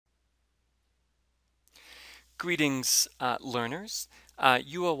Greetings, learners.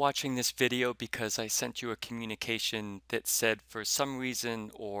 You are watching this video because I sent you a communication that said for some reason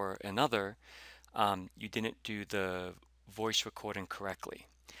or another, you didn't do the voice recording correctly.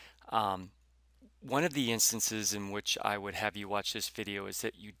 Um, One of the instances in which I would have you watch this video is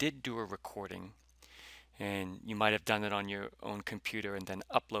that you did do a recording and you might have done it on your own computer and then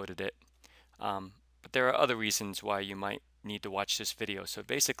uploaded it. But there are other reasons why you might need to watch this video. So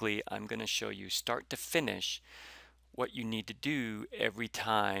basically, I'm going to show you start to finish what you need to do every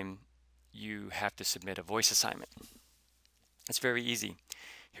time you have to submit a voice assignment. It's very easy.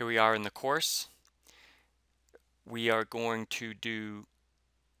 Here we are in the course. We are going to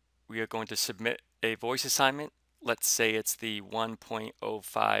submit a voice assignment. Let's say it's the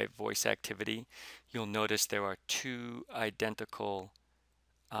 1.05 voice activity. You'll notice there are two identical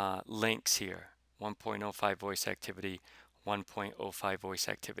links here. 1.05 voice activity, 1.05 voice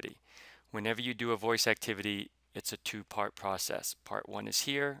activity. Whenever you do a voice activity, it's a two-part process. Part one is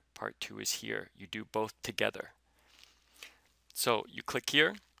here, part two is here. You do both together. So you click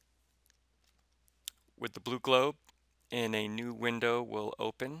here with the blue globe and a new window will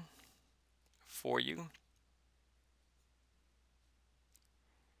open for you.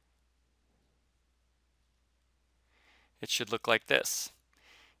 It should look like this.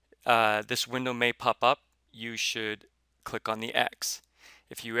 This window may pop up. You should click on the X.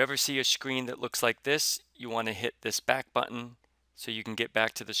 If you ever see a screen that looks like this, you want to hit this back button so you can get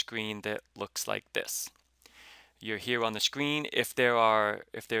back to the screen that looks like this. You're here on the screen. If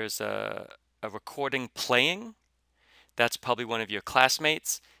there's a recording playing, that's probably one of your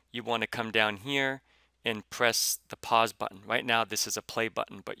classmates. You want to come down here and press the pause button. Right now this is a play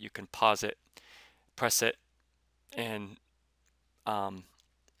button, but you can pause it, press it, and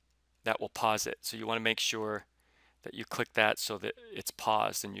that will pause it. So you want to make sure that you click that so that it's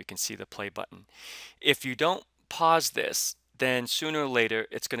paused and you can see the play button. If you don't pause this, then sooner or later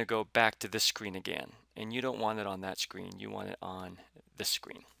it's going to go back to this screen again, and you don't want it on that screen. You want it on this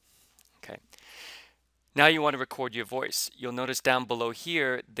screen. Okay. Now you want to record your voice. You'll notice down below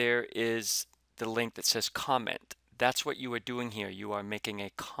here there is the link that says comment. That's what you are doing here. You are making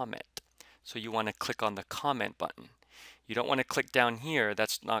a comment. So you want to click on the comment button. You don't want to click down here.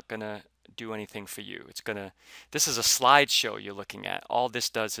 That's not going to do anything for you. This is a slideshow you're looking at. All this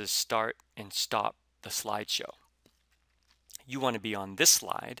does is start and stop the slideshow. You want to be on this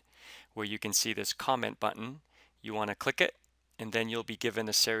slide where you can see this comment button. You want to click it, and then you'll be given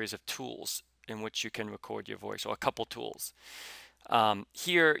a series of tools in which you can record your voice, or a couple tools.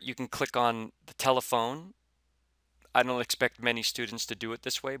 Here you can click on the telephone. I don't expect many students to do it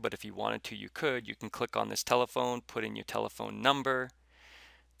this way, but if you wanted to, you could. You can click on this telephone, put in your telephone number.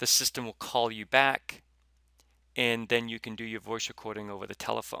 The system will call you back, and then you can do your voice recording over the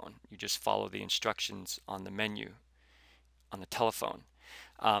telephone. You just follow the instructions on the menu on the telephone.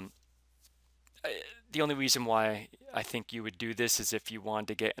 The only reason why I think you would do this is if you wanted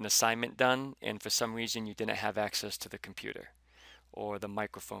to get an assignment done and for some reason you didn't have access to the computer, or the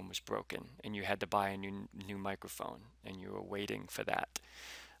microphone was broken and you had to buy a new microphone and you were waiting for that.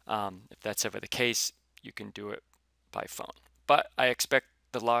 If that's ever the case, you can do it by phone. But I expect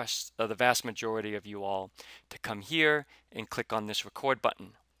the vast majority of you all to come here and click on this record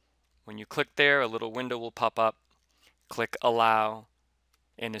button. When you click there, a little window will pop up. Click allow,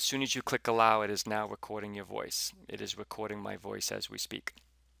 and as soon as you click allow, it is now recording your voice. It is recording my voice as we speak.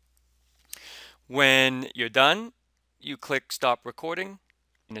 When you're done, you click stop recording,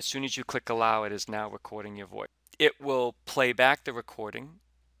 and as soon as you click allow, it is now recording your voice. It will play back the recording.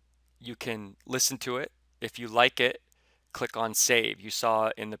 You can listen to it. If you like it, click on save. You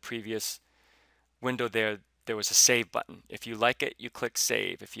saw in the previous window there was a save button. If you like it, you click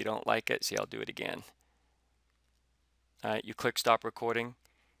save. If you don't like it, see, I'll do it again. You click stop recording.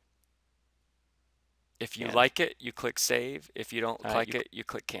 If you like it, you click save. If you don't like it, you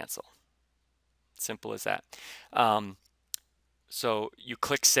click cancel. Simple as that. So you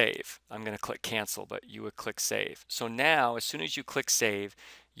click save. I'm going to click cancel, but you would click save. So now, as soon as you click save,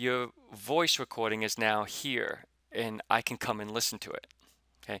 your voice recording is now here, and I can come and listen to it.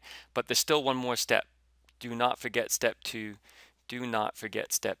 Okay, but there's still one more step. Do not forget step 2. Do not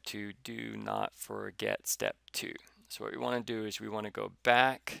forget step 2. Do not forget step 2. So what we want to do is we want to go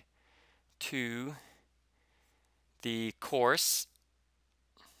back to the course,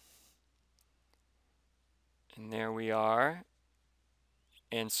 and there we are.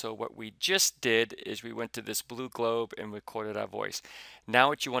 And so what we just did is we went to this blue globe and recorded our voice. Now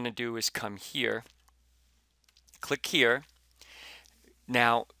what you want to do is come here, click here.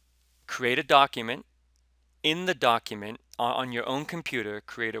 Now create a document. In the document, on your own computer,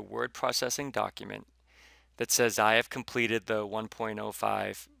 create a word processing document. that says I have completed the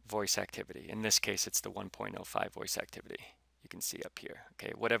 1.05 voice activity. In this case, it's the 1.05 voice activity. You can see up here,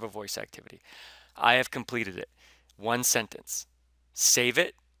 okay, whatever voice activity. I have completed it. One sentence. Save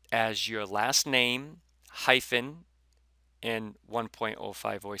it as your last name, hyphen, and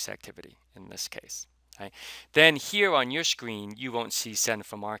 1.05 voice activity in this case. Right? Then here on your screen, you won't see send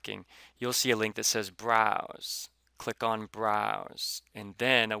for marking. You'll see a link that says browse. Click on browse, and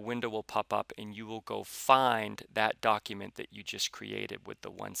then a window will pop up and you will go find that document that you just created with the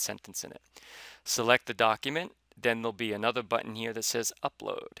one sentence in it. Select the document, then there'll be another button here that says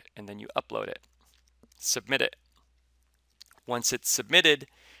upload, and then you upload it. Submit it. Once it's submitted,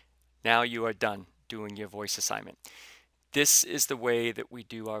 now you are done doing your voice assignment. This is the way that we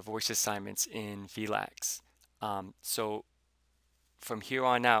do our voice assignments in VLACS. So from here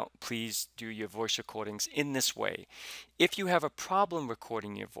on out, please do your voice recordings in this way. If you have a problem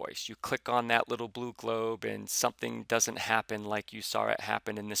recording your voice, you click on that little blue globe and something doesn't happen like you saw it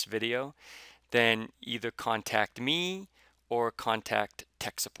happen in this video, then either contact me or contact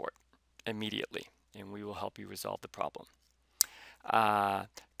tech support immediately, and we will help you resolve the problem.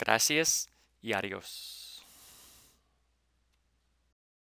 Gracias y adios.